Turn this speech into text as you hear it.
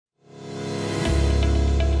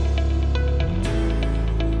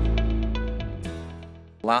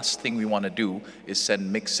last thing we want to do is send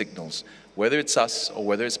mixed signals. Whether it's us or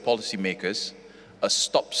whether it's policymakers, a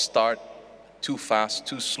stop-start, too fast,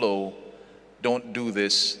 too slow, don't do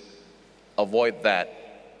this, avoid that,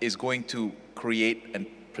 is going to create and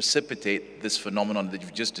precipitate this phenomenon that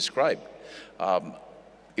you've just described.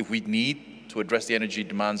 If we need to address the energy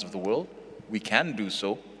demands of the world, we can do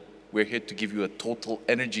so. We're here to give you a total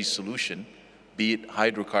energy solution, be it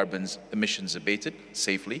hydrocarbons emissions abated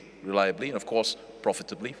safely, reliably, and of course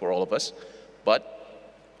profitably for all of us, but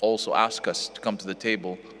also ask us to come to the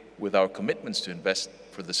table with our commitments to invest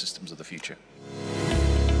for the systems of the future.